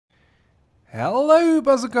Hello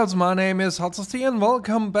Buzzicles, my name is Hotsty and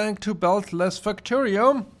welcome back to Beltless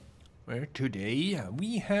Factorio, where today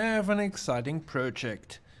we have an exciting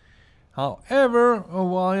project. However,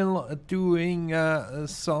 while doing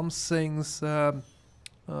some things,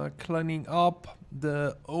 cleaning up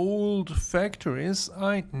the old factories,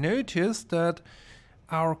 I noticed that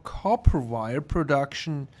our copper wire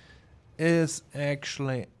production is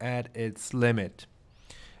actually at its limit.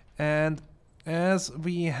 And as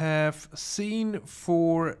we have seen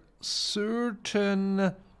for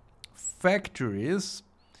certain factories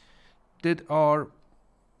that are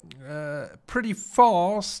pretty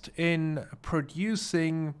fast in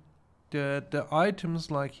producing the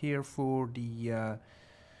items, like here for the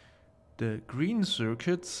green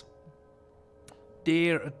circuits,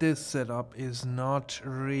 this setup is not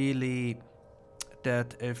really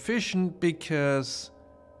that efficient because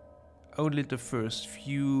only the first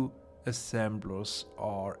few assemblers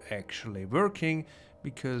are actually working,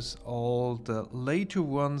 because all the later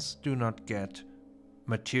ones do not get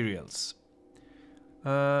materials.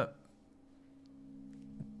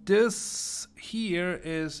 This here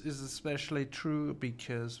is especially true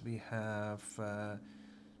because we have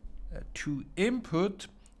two input,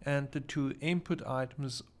 and the two input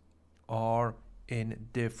items are in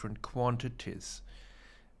different quantities.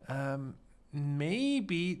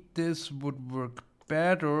 Maybe this would work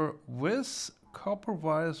better with copper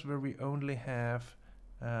wires, where we only have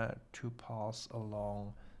to pass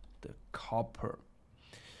along the copper.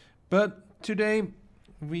 But today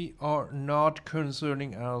we are not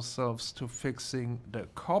concerning ourselves to fixing the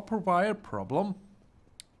copper wire problem.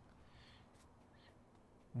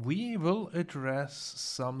 We will address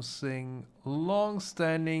something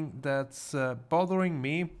long-standing that's bothering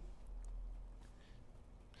me: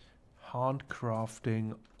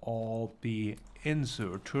 handcrafting all the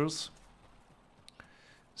inserters.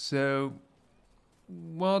 So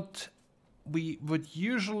what we would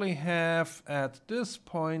usually have at this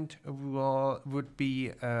point would be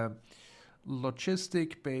a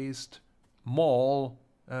logistic based mall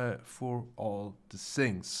for all the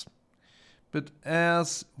things. But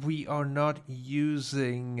as we are not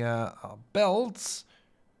using belts,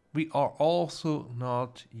 we are also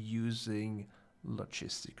not using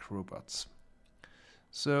logistic robots.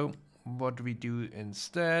 So what we do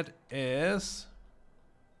instead is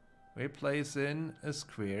we place in a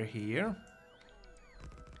square here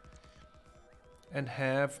and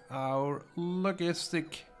have our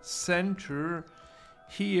logistic center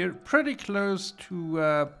here, pretty close to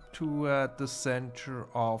the center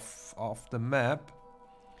of the map,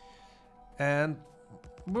 and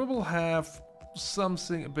we will have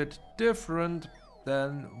something a bit different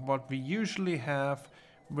than what we usually have,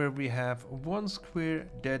 where we have one square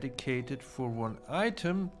dedicated for one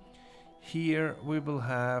item. Here we will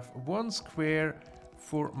have one square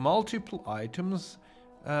for multiple items,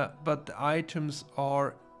 but the items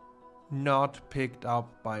are not picked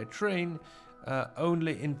up by train,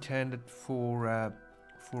 only intended for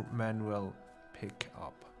manual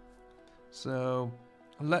pickup. So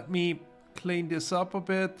let me clean this up a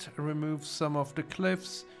bit, remove some of the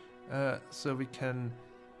cliffs, so we can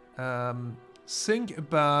think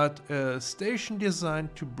about a station design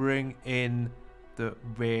to bring in the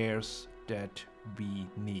wares that we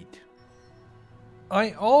need.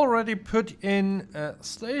 I already put in a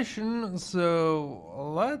station,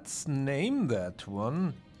 so let's name that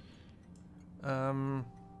one.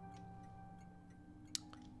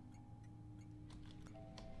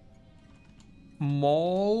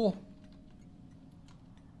 Mall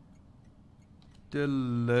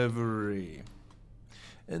delivery.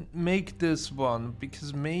 And make this one,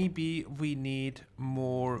 because maybe we need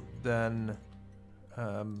more than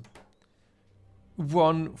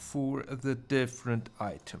one for the different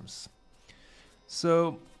items.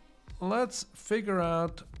 So let's figure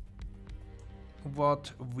out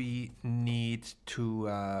what we need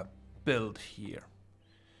to build here.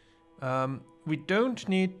 We don't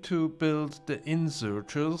need to build the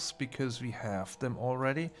inserters because we have them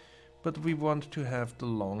already, but we want to have the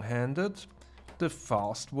long-handed, the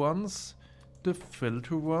fast ones, the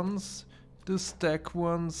filter ones, the stack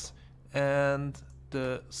ones, and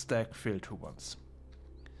the stack filter ones.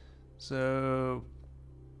 So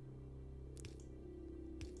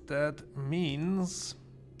that means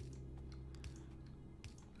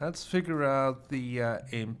let's figure out the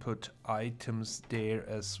input items there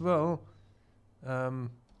as well.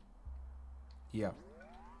 Yeah,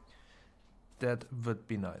 that would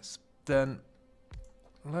be nice. Then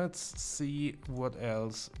let's see what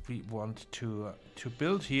else we want to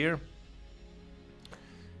build here.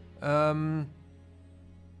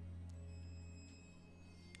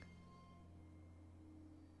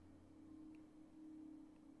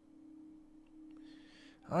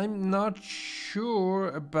 I'm not sure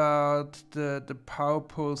about the power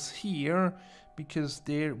poles here, because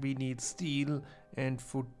there we need steel, and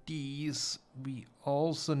for these we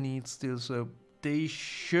also need steel, so they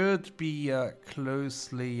should be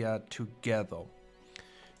closely together.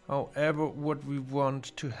 However, what we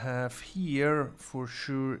want to have here for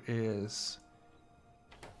sure is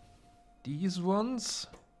these ones,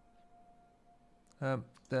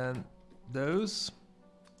 then those,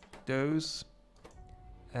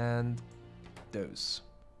 and those.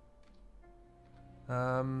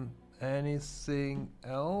 Anything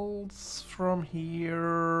else from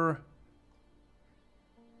here?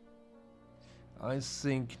 I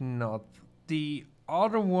think not. The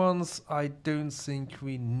other ones I don't think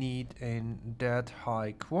we need in that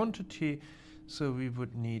high quantity, so we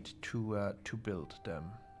would need to build them.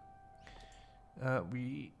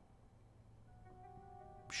 We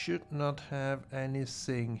should not have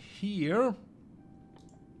anything here.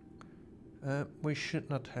 We should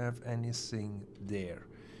not have anything there.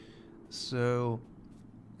 So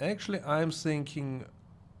actually I'm thinking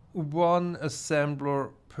one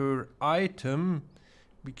assembler per item,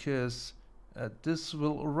 because this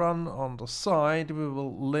will run on the side. We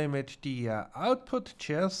will limit the output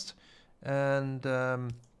chest, and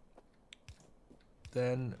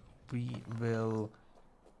then we will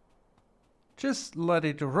just let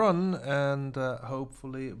it run, and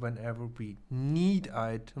hopefully whenever we need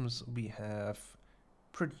items we have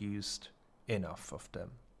produced enough of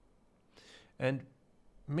them. And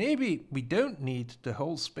maybe we don't need the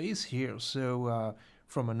whole space here, so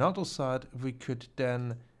from another side we could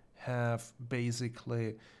then have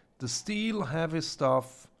basically the steel heavy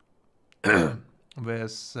stuff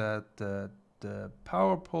with the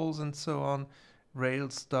power poles and so on,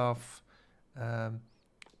 rail stuff,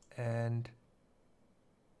 and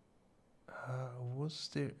was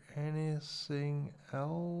there anything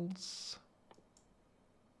else?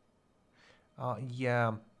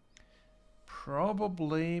 Yeah,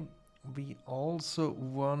 probably we also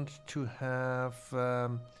want to have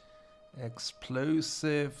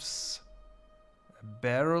explosives,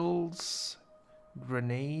 barrels,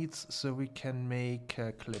 grenades, so we can make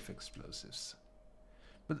cliff explosives.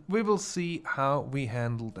 But we will see how we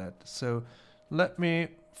handle that. So let me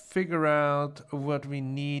figure out what we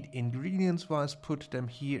need ingredients wise, put them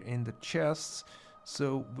here in the chests.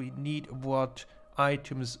 So we need what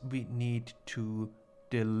items we need to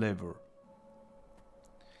deliver.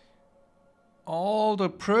 All the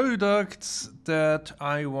products that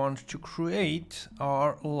I want to create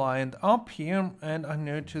are lined up here, and I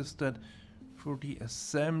noticed that for the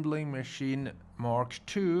assembling machine Mark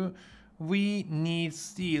II we need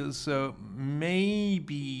steel, so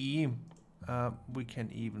maybe we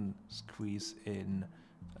can even squeeze in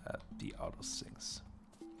the other things.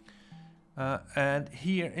 And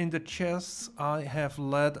here in the chests I have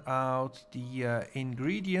laid out the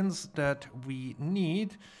ingredients that we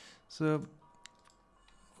need. So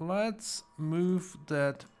let's move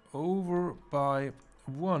that over by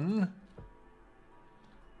 1,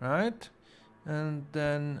 right? And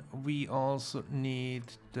then we also need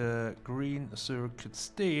the green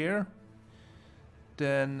circuits there.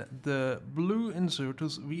 Then the blue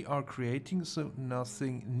inserters we are creating, so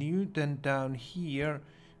nothing new. Then down here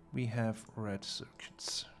we have red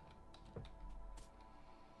circuits.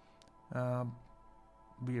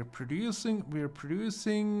 We are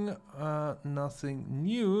producing nothing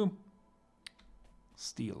new.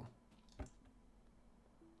 Steel.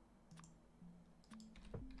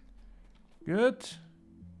 Good.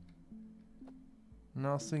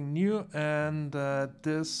 Nothing new, and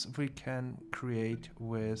this we can create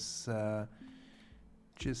with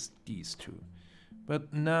just these two.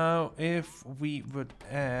 But now if we would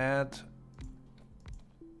add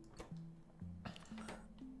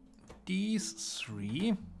these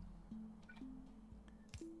 3,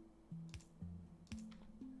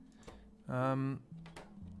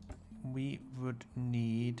 we would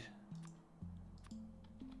need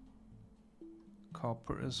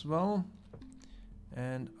copper as well,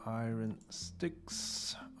 and iron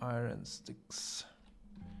sticks.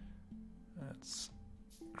 Let's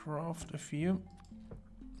craft a few.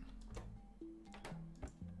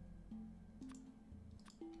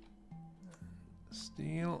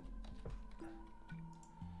 Steel.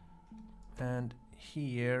 And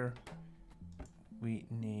here we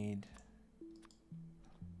need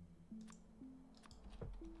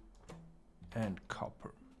and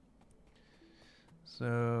copper.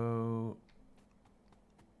 So,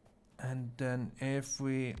 and then if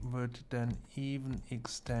we would then even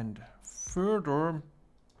extend further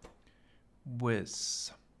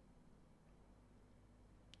with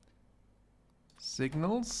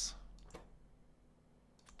signals.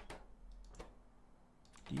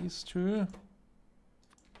 These two.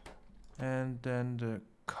 And then the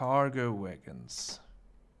cargo wagons.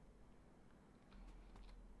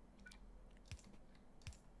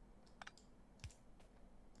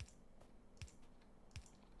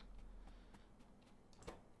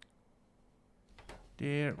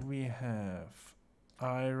 There we have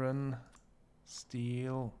iron,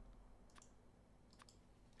 steel,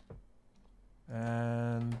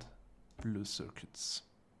 and blue circuits.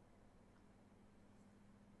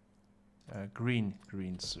 Green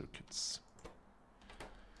circuits.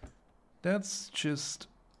 That's just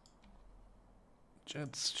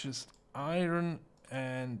iron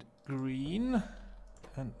and green,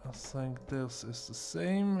 and I think this is the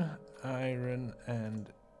same, iron and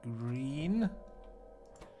green.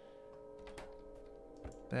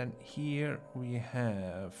 Then here we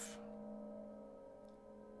have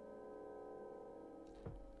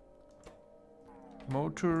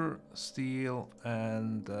motor, steel,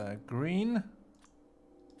 and green,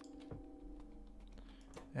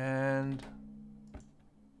 and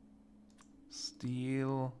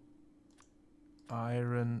steel,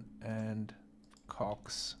 iron, and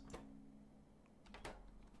cogs.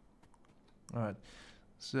 Alright,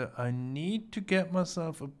 so I need to get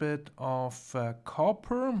myself a bit of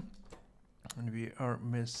copper, and we are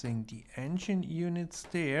missing the engine units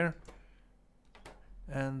there.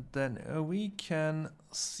 And then we can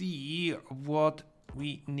see what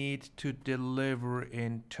we need to deliver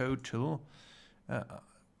in total.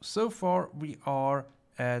 So far we are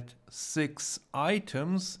at 6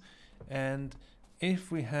 items, and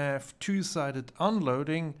if we have two-sided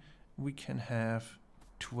unloading, we can have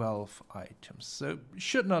 12 items. So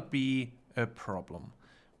should not be a problem.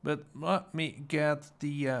 But let me get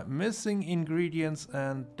the missing ingredients,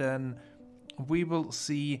 and then we will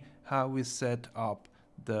see how we set up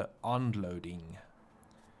the unloading.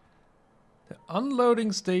 The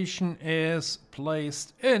unloading station is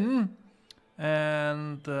placed in,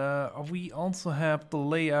 and we also have the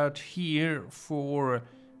layout here for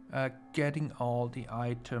getting all the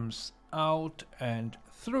items out and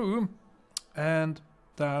through. And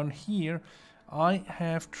down here I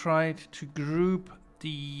have tried to group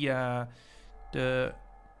the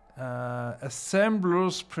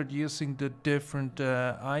assemblers producing the different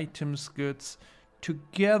items, goods,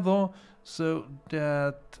 together, so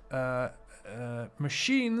that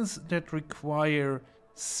machines that require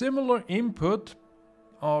similar input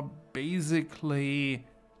are basically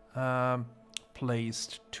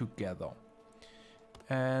placed together.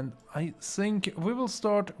 And I think we will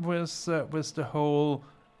start with the whole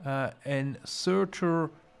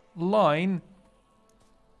inserter line,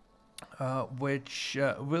 which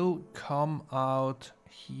will come out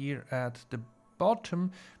here at the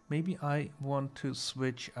bottom. Maybe I want to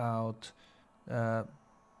switch out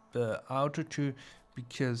the outer two,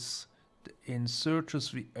 because the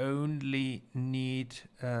inserters we only need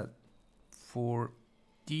for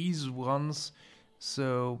these ones.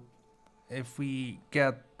 So if we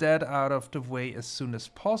get that out of the way as soon as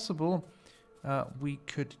possible, we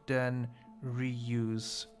could then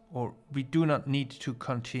reuse, or we do not need to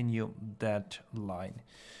continue that line.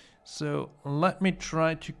 So let me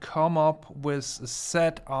try to come up with a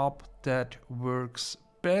setup that works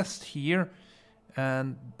best here,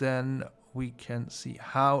 and then we can see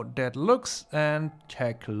how that looks and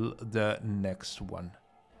tackle the next one.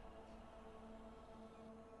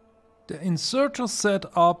 The inserter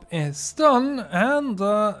setup is done, and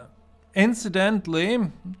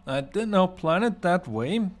incidentally, I did not plan it that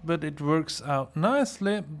way, but it works out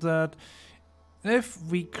nicely that if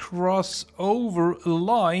we cross over a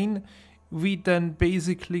line, we then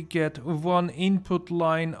basically get one input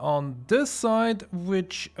line on this side,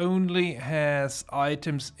 which only has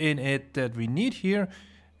items in it that we need here,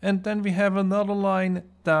 and then we have another line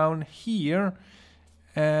down here,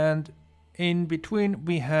 and in between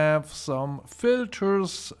we have some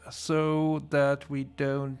filters so that we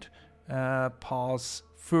don't pass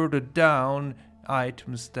further down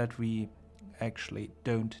items that we actually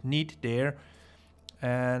don't need there.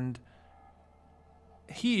 And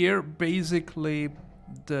here basically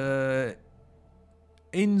the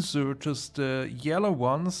inserters, the yellow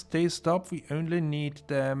ones, they stop. We only need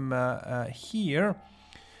them here,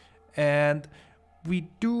 and we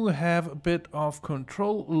do have a bit of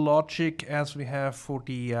control logic as we have for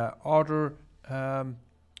the other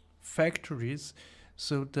factories,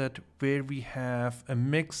 so that where we have a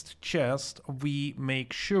mixed chest, we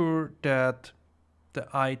make sure that the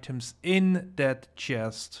items in that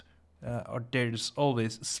chest, or there's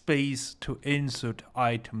always space to insert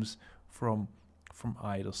items from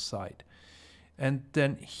either side. And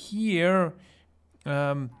then here,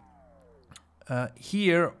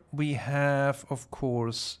 here we have, of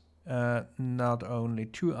course, not only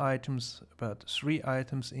 2 items, but 3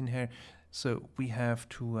 items in here. So we have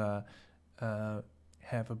to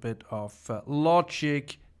have a bit of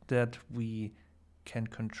logic that we can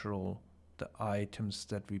control the items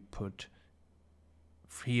that we put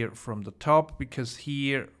here from the top, because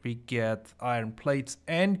here we get iron plates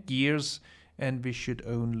and gears, and we should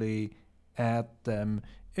only add them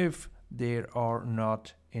if there are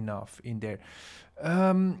not enough in there.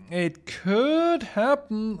 It could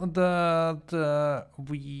happen that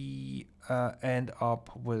we end up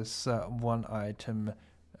with 1 item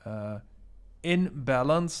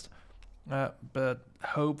imbalanced, but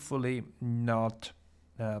hopefully not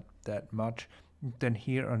that much. Then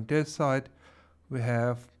here on this side we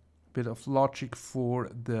have a bit of logic for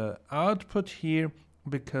the output here,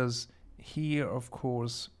 because here of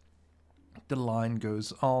course the line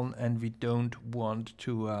goes on and we don't want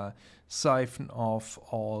to siphon off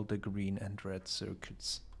all the green and red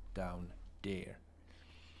circuits down there.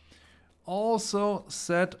 Also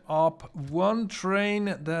set up 1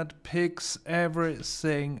 train that picks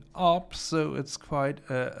everything up, so it's quite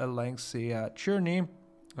a lengthy journey.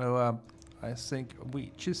 So I think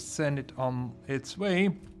we just send it on its way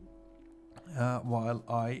while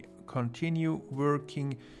I continue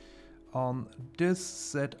working on this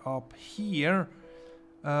setup here,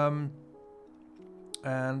 and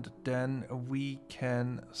then we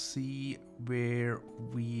can see where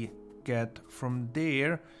we get from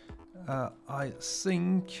there. I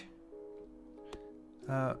think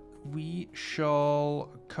we shall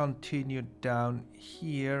continue down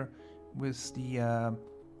here with the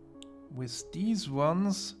with these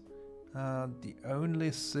ones. The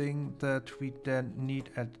only thing that we then need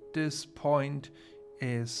at this point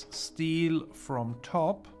is steel from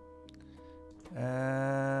top,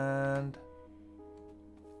 and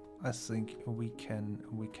I think we can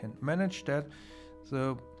manage that.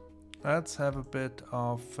 So let's have a bit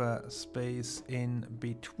of space in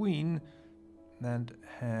between and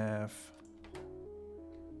have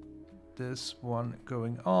this one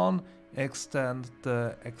going on. Extend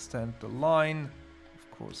the line.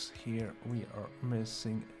 Of course, here we are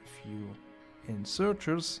missing a few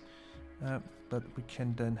inserters, but we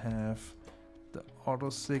can then have the auto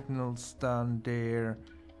signals down there.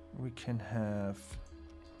 We can have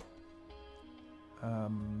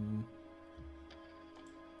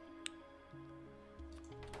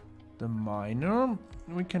the miner.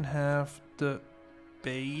 We can have the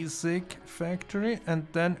basic factory, and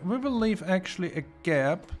then we will leave actually a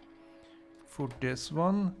gap for this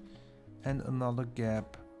one and another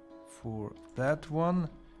gap for that one,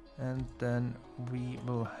 and then we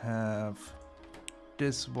will have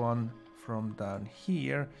this one from down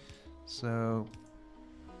here. So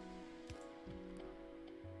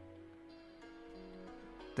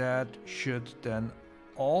that should then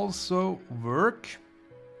also work,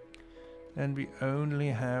 and we only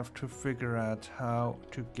have to figure out how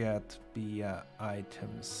to get the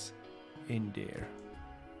items in there.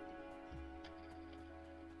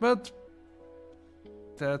 But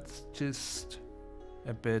that's just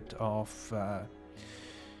a bit of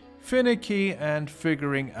finicky and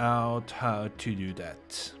figuring out how to do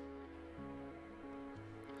that.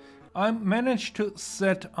 I managed to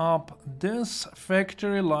set up this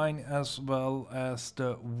factory line as well as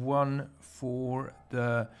the one for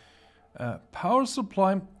the power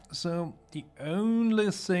supply. So the only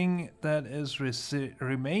thing that is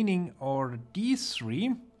remaining are these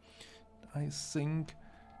 3. I think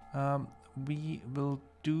we will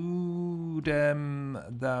do them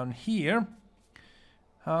down here.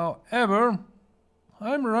 However,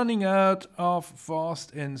 I'm running out of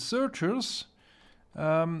fast inserters,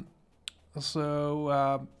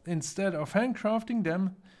 so instead of handcrafting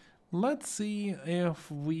them, let's see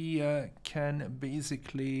if we can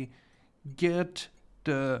basically get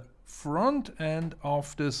the front end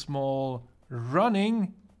of the small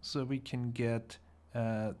running, so we can get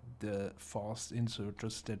the fast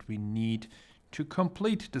inserters that we need to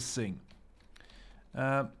complete this thing.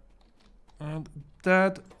 And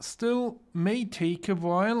that still may take a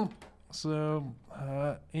while, so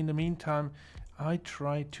in the meantime I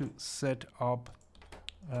try to set up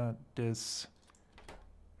this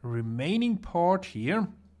remaining part here,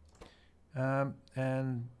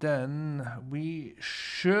 and then we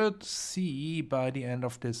should see by the end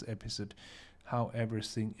of this episode how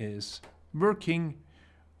everything is working,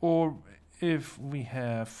 or if we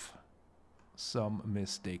have some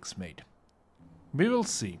mistakes made. We will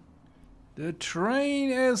see. The train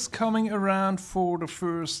is coming around for the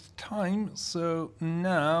first time, so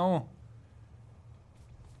now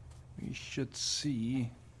we should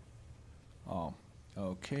see. Oh,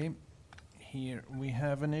 okay. Here we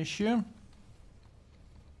have an issue.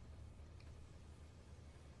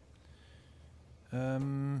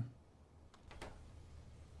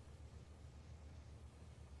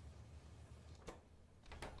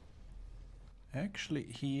 Actually,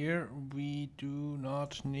 here we do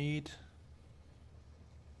not need.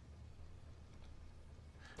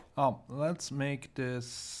 Oh, let's make this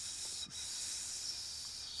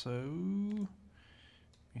so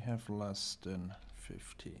we have less than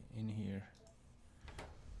 50 in here.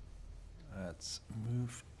 Let's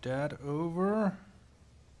move that over.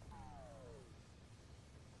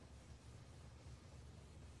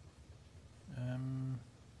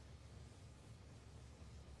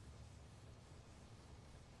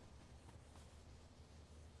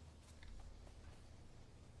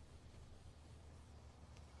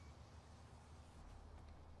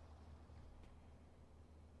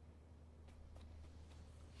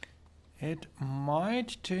 It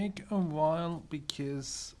might take a while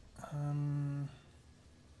because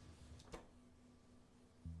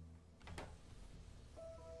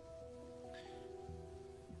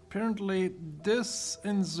apparently this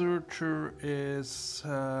inserter is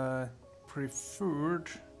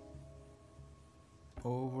preferred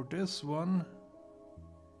over this one,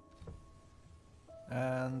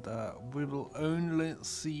 and we will only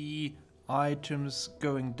see items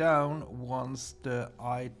going down once the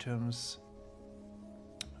items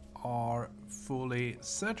are fully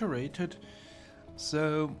saturated.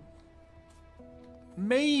 So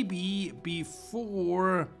maybe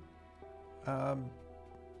before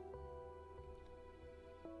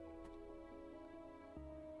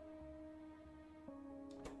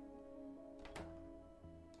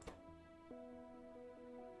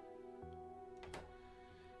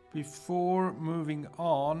before moving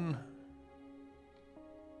on,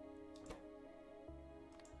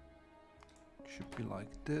 should be like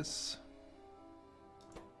this,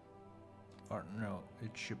 or no,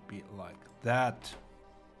 it should be like that.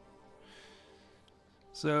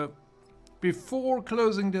 So before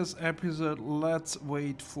closing this episode, let's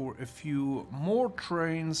wait for a few more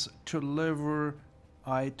trains to deliver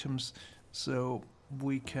items so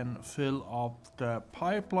we can fill up the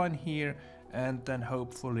pipeline here and then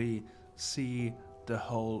hopefully see the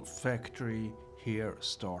whole factory here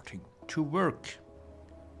starting to work.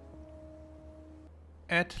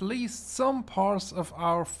 At least some parts of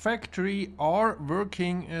our factory are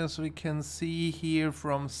working, as we can see here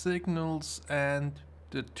from signals and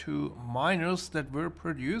the 2 miners that were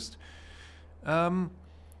produced. But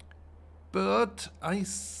I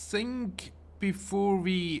think before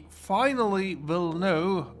we finally will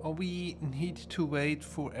know, we need to wait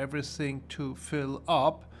for everything to fill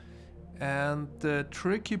up. And the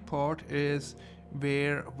tricky part is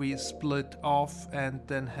where we split off and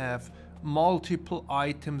then have multiple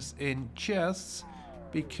items in chests,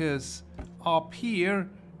 because up here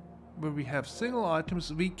where we have single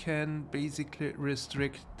items we can basically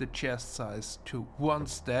restrict the chest size to 1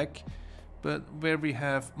 stack, but where we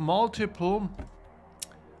have multiple,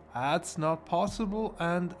 that's not possible,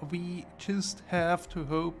 and we just have to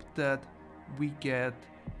hope that we get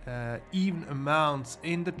even amounts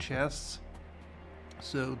in the chests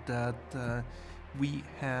so that we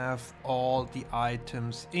have all the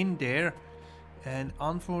items in there. And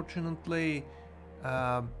unfortunately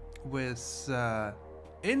with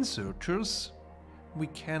inserters we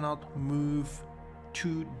cannot move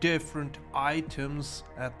 2 different items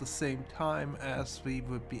at the same time as we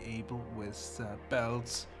would be able with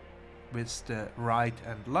belts with the right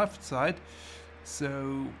and left side.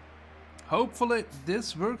 So hopefully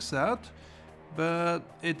this works out, but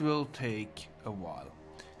it will take a while.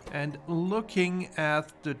 And looking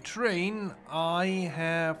at the train, I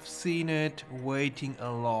have seen it waiting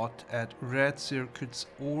a lot at red circuits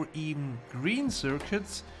or even green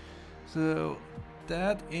circuits, so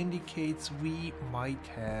that indicates we might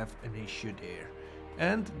have an issue there.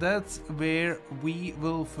 And that's where we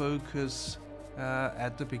will focus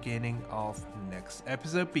at the beginning of next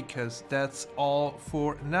episode, because that's all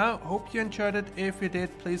for now. Hope you enjoyed it. If you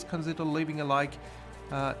did, please consider leaving a like.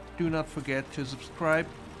 Do not forget to subscribe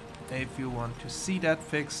if you want to see that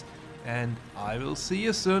fixed, and I will see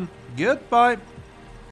you soon. Goodbye.